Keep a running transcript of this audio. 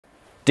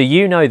Do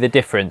you know the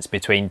difference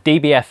between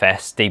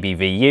dBFS,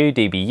 dBVU,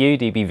 dBu,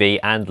 dBV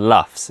and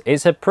LUFS?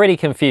 It's a pretty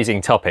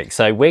confusing topic,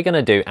 so we're going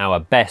to do our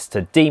best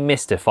to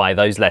demystify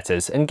those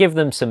letters and give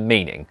them some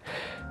meaning.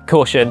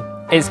 Caution,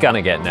 it's going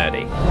to get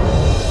nerdy.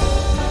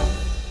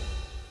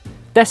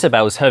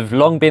 Decibels have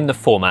long been the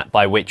format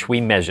by which we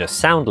measure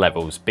sound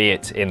levels, be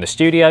it in the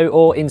studio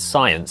or in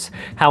science.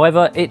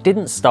 However, it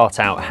didn't start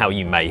out how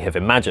you may have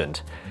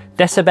imagined.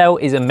 Decibel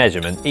is a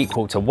measurement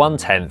equal to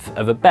 1/10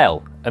 of a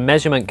bell, a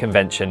measurement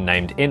convention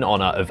named in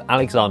honour of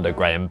Alexander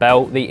Graham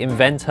Bell, the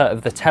inventor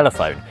of the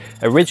telephone,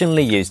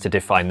 originally used to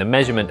define the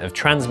measurement of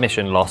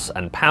transmission loss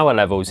and power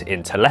levels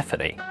in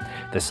telephony,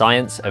 the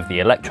science of the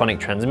electronic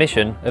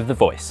transmission of the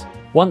voice.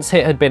 Once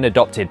it had been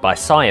adopted by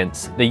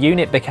science, the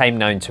unit became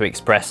known to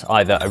express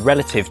either a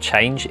relative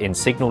change in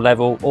signal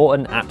level or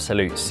an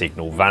absolute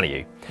signal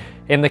value.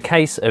 In the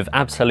case of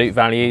absolute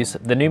values,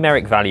 the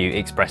numeric value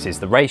expresses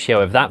the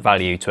ratio of that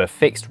value to a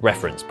fixed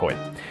reference point.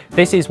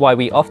 This is why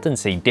we often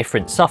see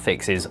different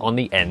suffixes on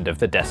the end of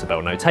the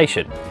decibel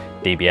notation: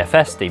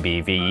 dBFS,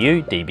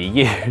 dBVU,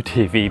 dBu,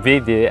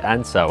 dBVD,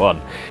 and so on.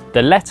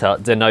 The letter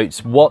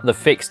denotes what the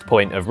fixed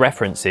point of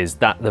reference is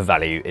that the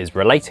value is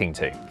relating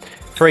to.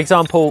 For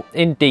example,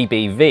 in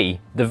dBV,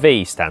 the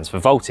V stands for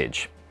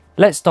voltage.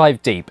 Let's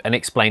dive deep and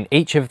explain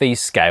each of these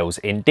scales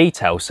in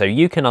detail so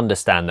you can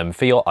understand them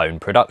for your own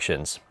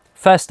productions.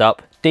 First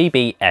up,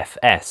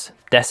 dBFS,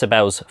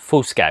 decibels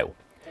full scale.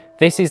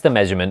 This is the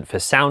measurement for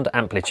sound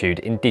amplitude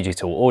in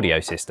digital audio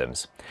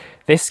systems.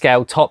 This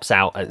scale tops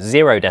out at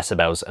 0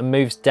 decibels and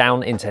moves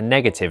down into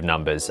negative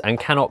numbers and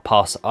cannot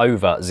pass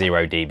over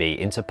 0 dB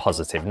into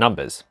positive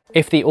numbers.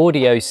 If the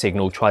audio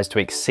signal tries to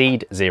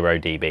exceed 0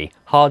 dB,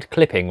 hard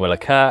clipping will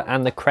occur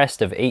and the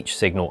crest of each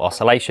signal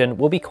oscillation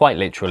will be quite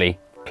literally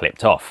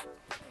clipped off.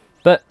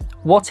 But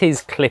what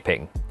is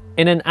clipping?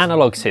 In an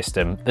analog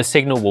system, the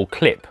signal will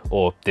clip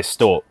or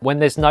distort when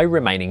there's no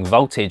remaining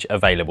voltage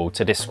available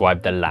to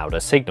describe the louder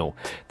signal.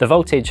 The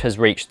voltage has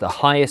reached the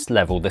highest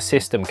level the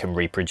system can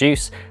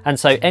reproduce, and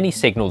so any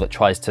signal that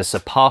tries to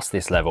surpass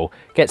this level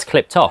gets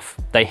clipped off.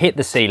 They hit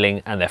the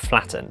ceiling and they're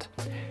flattened.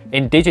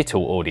 In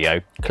digital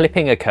audio,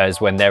 clipping occurs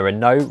when there are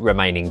no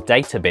remaining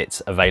data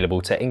bits available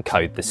to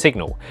encode the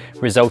signal,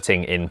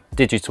 resulting in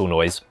digital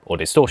noise or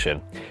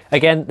distortion.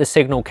 Again, the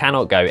signal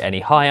cannot go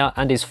any higher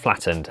and is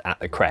flattened at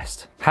the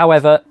crest.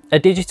 However, a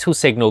digital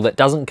signal that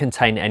doesn't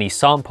contain any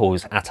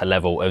samples at a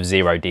level of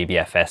 0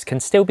 dBFS can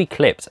still be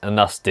clipped and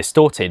thus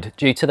distorted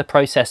due to the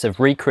process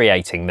of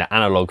recreating the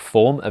analog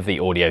form of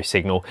the audio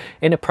signal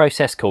in a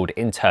process called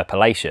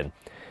interpolation.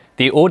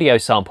 The audio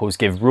samples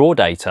give raw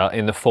data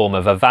in the form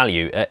of a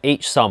value at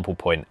each sample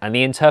point, and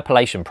the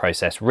interpolation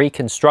process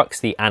reconstructs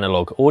the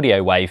analog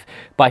audio wave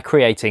by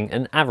creating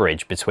an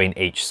average between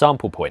each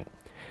sample point.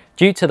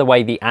 Due to the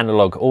way the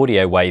analog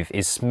audio wave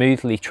is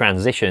smoothly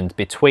transitioned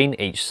between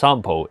each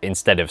sample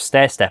instead of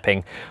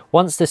stair-stepping,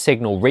 once the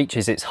signal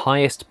reaches its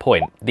highest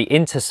point, the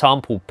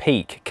intersample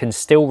peak can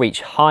still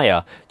reach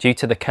higher due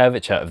to the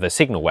curvature of the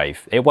signal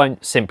wave. It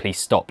won't simply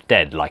stop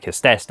dead like a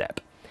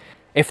stair-step.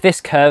 If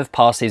this curve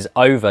passes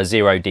over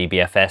 0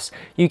 dBFS,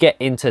 you get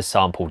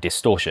intersample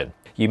distortion.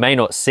 You may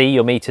not see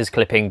your meters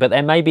clipping, but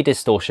there may be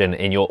distortion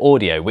in your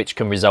audio, which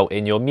can result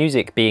in your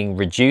music being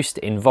reduced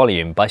in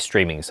volume by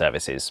streaming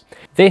services.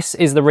 This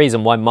is the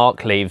reason why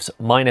Mark leaves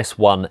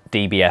 -1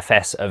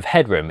 dBFS of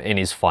headroom in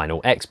his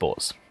final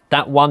exports.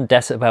 That 1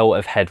 decibel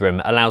of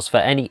headroom allows for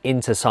any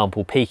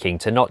intersample peaking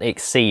to not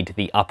exceed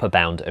the upper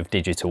bound of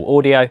digital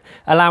audio,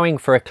 allowing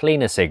for a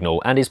cleaner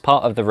signal, and is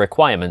part of the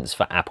requirements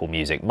for Apple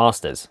Music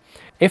masters.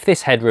 If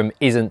this headroom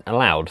isn't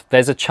allowed,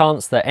 there's a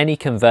chance that any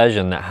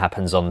conversion that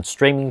happens on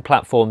streaming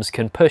platforms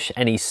can push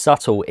any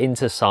subtle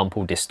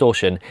intersample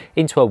distortion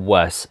into a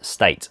worse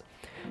state.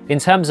 In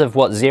terms of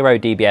what 0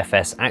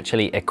 dBFS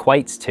actually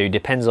equates to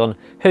depends on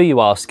who you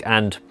ask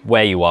and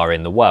where you are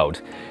in the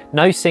world.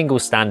 No single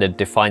standard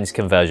defines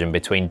conversion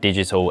between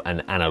digital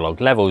and analog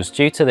levels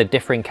due to the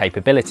differing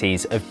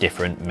capabilities of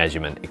different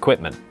measurement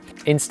equipment.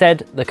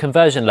 Instead, the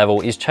conversion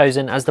level is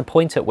chosen as the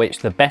point at which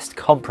the best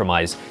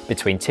compromise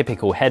between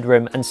typical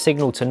headroom and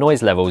signal to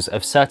noise levels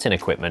of certain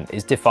equipment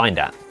is defined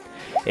at.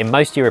 In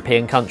most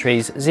European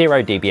countries,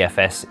 0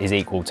 dBFS is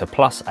equal to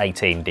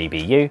 +18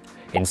 dBu,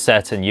 in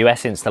certain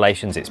US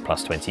installations it's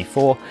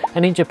 +24,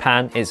 and in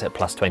Japan it's at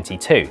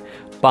 +22.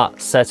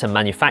 But certain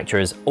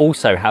manufacturers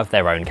also have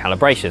their own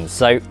calibrations,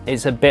 so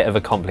it's a bit of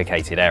a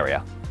complicated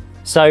area.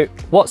 So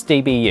what's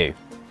dBu?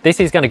 This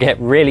is going to get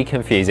really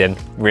confusing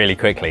really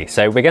quickly,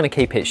 so we're going to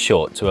keep it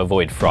short to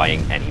avoid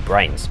frying any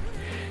brains.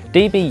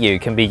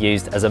 dBu can be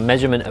used as a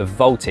measurement of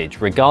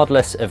voltage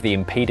regardless of the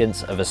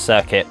impedance of a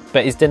circuit,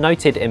 but is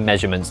denoted in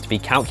measurements to be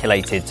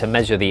calculated to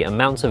measure the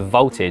amount of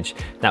voltage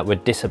that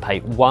would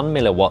dissipate 1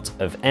 milliwatt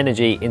of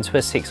energy into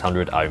a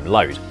 600 ohm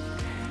load.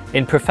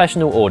 In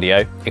professional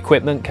audio,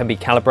 equipment can be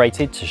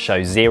calibrated to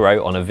show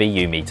 0 on a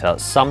VU meter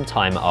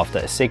sometime after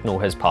a signal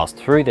has passed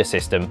through the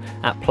system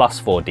at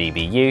 +4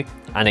 dBu,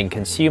 and in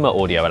consumer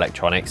audio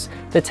electronics,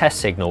 the test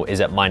signal is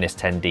at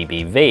 -10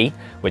 dBV,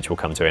 which we'll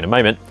come to in a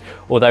moment,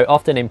 although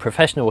often in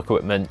professional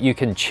equipment you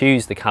can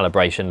choose the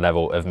calibration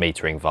level of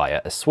metering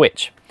via a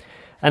switch.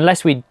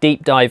 Unless we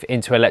deep dive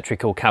into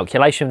electrical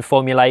calculation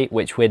formulae,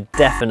 which we're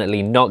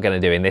definitely not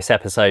going to do in this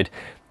episode,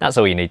 that's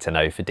all you need to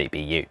know for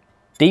dBu.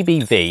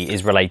 dBV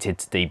is related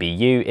to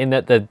dBu in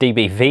that the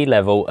dBV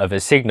level of a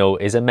signal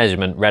is a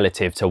measurement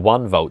relative to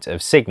 1 volt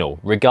of signal,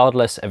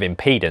 regardless of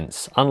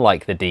impedance,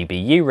 unlike the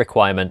dBu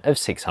requirement of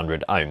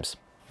 600 ohms.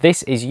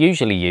 This is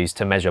usually used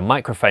to measure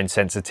microphone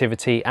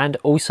sensitivity and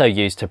also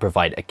used to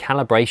provide a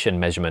calibration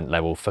measurement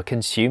level for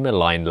consumer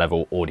line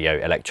level audio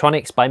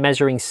electronics by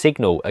measuring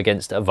signal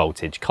against a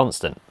voltage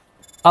constant.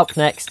 Up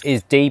next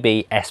is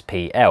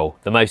dB-SPL,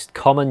 the most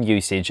common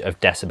usage of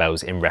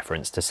decibels in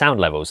reference to sound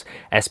levels,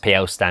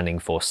 SPL standing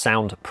for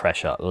sound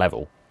pressure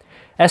level.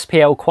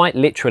 SPL quite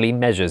literally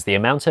measures the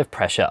amount of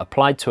pressure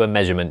applied to a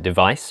measurement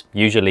device,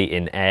 usually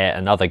in air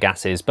and other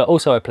gases, but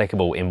also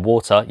applicable in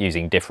water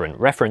using different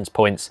reference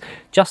points,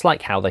 just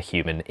like how the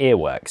human ear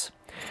works.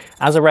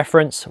 As a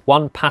reference,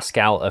 1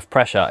 Pascal of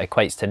pressure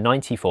equates to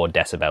 94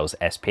 decibels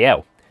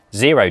SPL.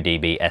 0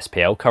 dB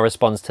SPL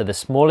corresponds to the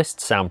smallest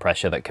sound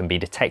pressure that can be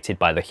detected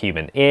by the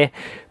human ear,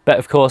 but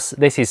of course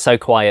this is so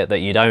quiet that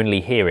you'd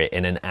only hear it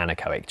in an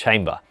anechoic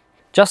chamber.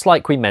 Just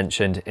like we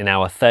mentioned in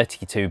our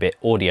 32-bit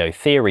audio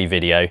theory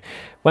video,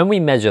 when we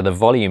measure the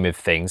volume of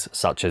things,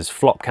 such as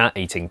Flopcat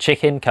eating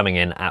chicken coming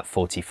in at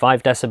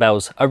 45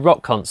 decibels, a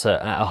rock concert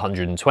at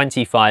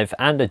 125,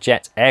 and a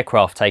jet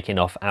aircraft taking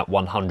off at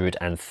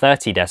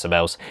 130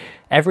 decibels,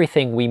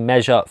 everything we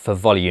measure for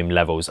volume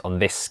levels on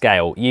this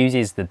scale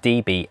uses the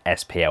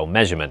dB-SPL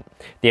measurement,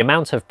 the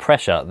amount of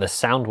pressure the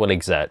sound will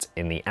exert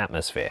in the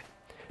atmosphere.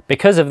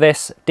 Because of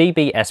this,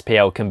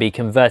 dB-SPL can be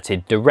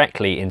converted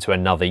directly into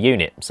another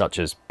unit, such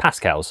as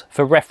pascals,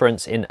 for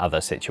reference in other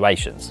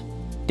situations.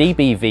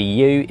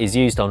 dBVU is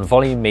used on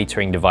volume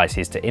metering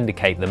devices to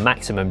indicate the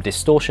maximum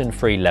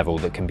distortion-free level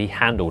that can be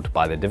handled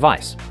by the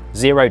device,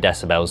 0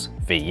 decibels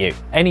VU.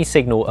 Any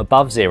signal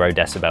above 0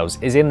 decibels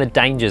is in the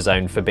danger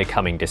zone for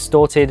becoming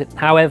distorted,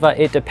 however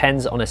it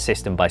depends on a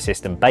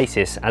system-by-system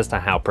basis as to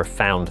how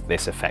profound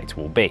this effect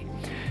will be.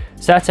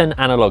 Certain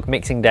analog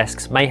mixing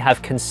desks may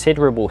have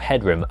considerable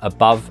headroom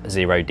above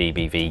 0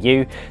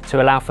 dBVU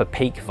to allow for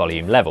peak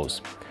volume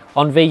levels.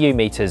 On VU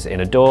meters in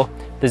a DAW,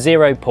 the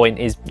 0 point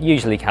is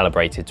usually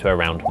calibrated to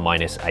around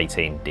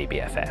 -18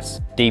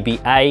 dBFS.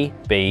 dBA,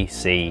 B,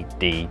 C,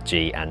 D,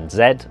 G and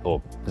Z, or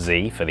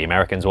Z for the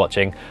Americans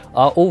watching,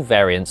 are all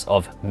variants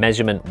of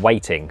measurement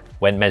weighting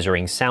when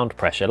measuring sound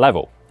pressure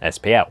level,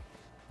 SPL.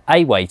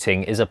 A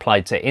weighting is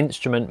applied to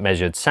instrument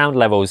measured sound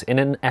levels in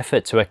an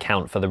effort to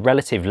account for the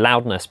relative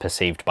loudness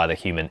perceived by the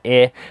human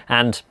ear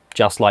and,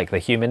 just like the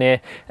human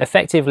ear,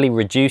 effectively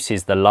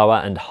reduces the lower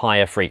and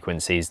higher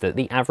frequencies that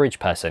the average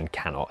person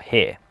cannot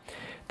hear.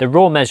 The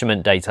raw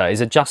measurement data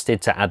is adjusted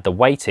to add the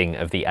weighting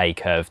of the A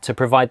curve to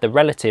provide the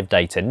relative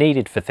data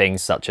needed for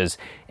things such as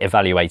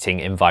evaluating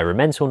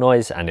environmental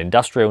noise and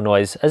industrial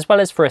noise, as well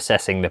as for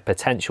assessing the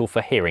potential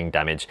for hearing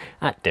damage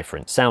at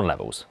different sound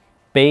levels.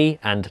 B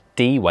and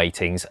D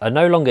weightings are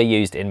no longer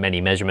used in many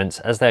measurements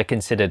as they are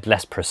considered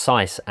less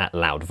precise at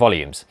loud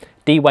volumes.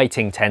 D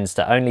weighting tends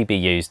to only be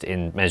used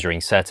in measuring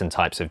certain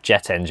types of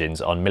jet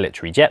engines on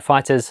military jet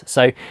fighters,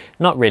 so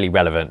not really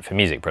relevant for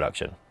music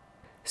production.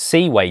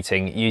 C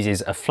weighting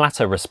uses a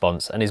flatter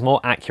response and is more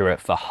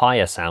accurate for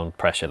higher sound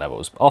pressure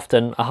levels,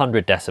 often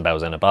 100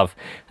 decibels and above,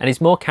 and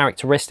is more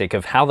characteristic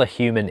of how the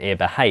human ear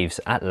behaves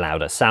at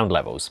louder sound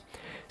levels.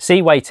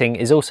 C weighting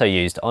is also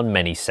used on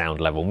many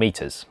sound level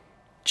meters.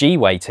 G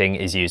weighting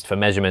is used for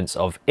measurements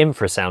of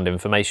infrasound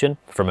information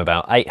from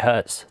about 8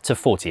 Hz to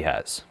 40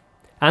 Hz.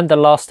 And the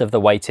last of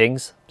the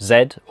weightings,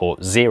 Z or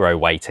zero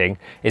weighting,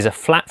 is a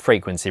flat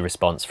frequency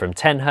response from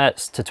 10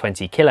 Hz to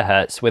 20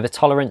 kHz with a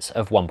tolerance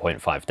of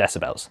 1.5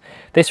 decibels.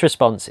 This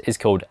response is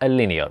called a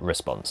linear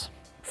response.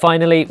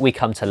 Finally, we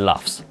come to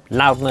LUFS,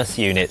 loudness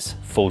units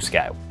full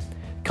scale.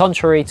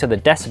 Contrary to the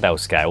decibel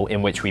scale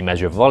in which we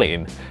measure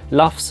volume,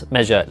 LUFS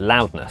measure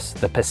loudness,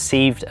 the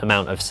perceived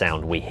amount of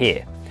sound we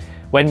hear.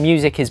 When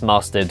music is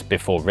mastered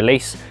before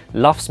release,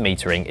 LUFS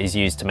metering is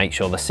used to make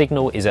sure the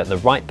signal is at the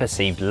right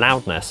perceived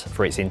loudness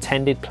for its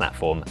intended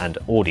platform and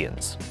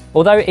audience.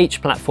 Although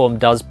each platform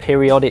does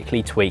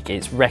periodically tweak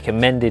its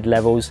recommended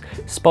levels,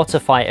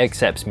 Spotify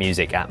accepts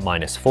music at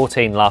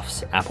 -14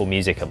 LUFS, Apple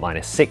Music at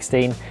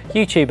 -16,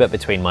 YouTube at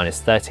between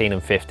 -13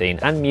 and 15,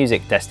 and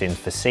music destined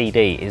for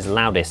CD is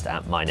loudest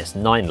at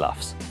 -9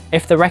 LUFS.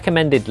 If the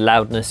recommended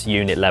loudness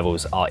unit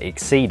levels are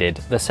exceeded,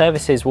 the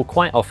services will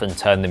quite often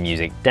turn the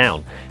music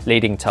down,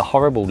 leading to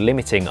horrible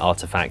limiting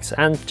artifacts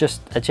and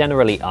just a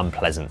generally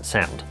unpleasant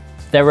sound.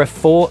 There are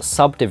 4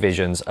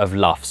 subdivisions of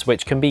LUFS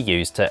which can be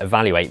used to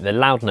evaluate the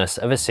loudness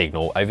of a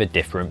signal over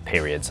different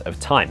periods of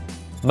time.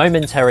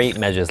 Momentary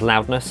measures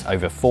loudness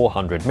over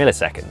 400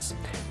 milliseconds.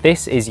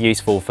 This is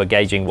useful for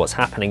gauging what's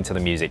happening to the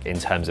music in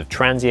terms of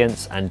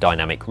transients and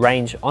dynamic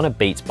range on a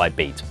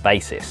beat-by-beat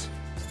basis.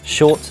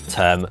 Short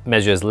term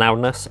measures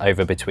loudness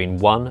over between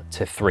 1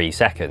 to 3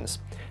 seconds.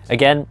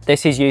 Again,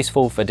 this is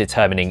useful for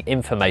determining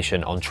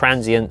information on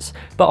transients,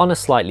 but on a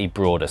slightly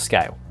broader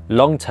scale.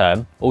 Long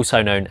term,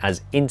 also known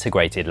as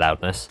integrated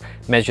loudness,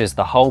 measures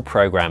the whole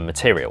program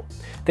material.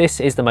 This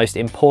is the most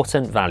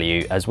important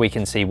value as we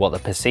can see what the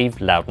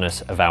perceived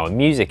loudness of our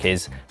music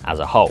is as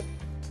a whole.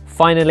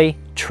 Finally,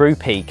 true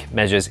peak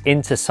measures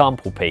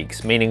inter-sample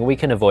peaks, meaning we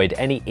can avoid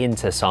any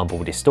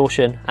inter-sample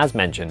distortion as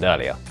mentioned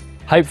earlier.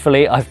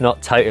 Hopefully I've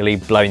not totally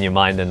blown your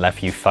mind and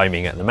left you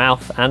foaming at the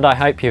mouth, and I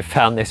hope you've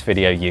found this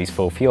video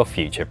useful for your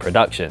future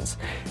productions.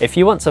 If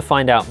you want to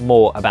find out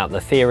more about the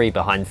theory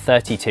behind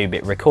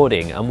 32-bit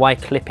recording and why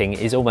clipping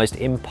is almost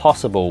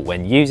impossible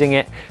when using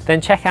it,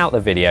 then check out the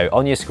video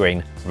on your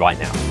screen right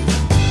now.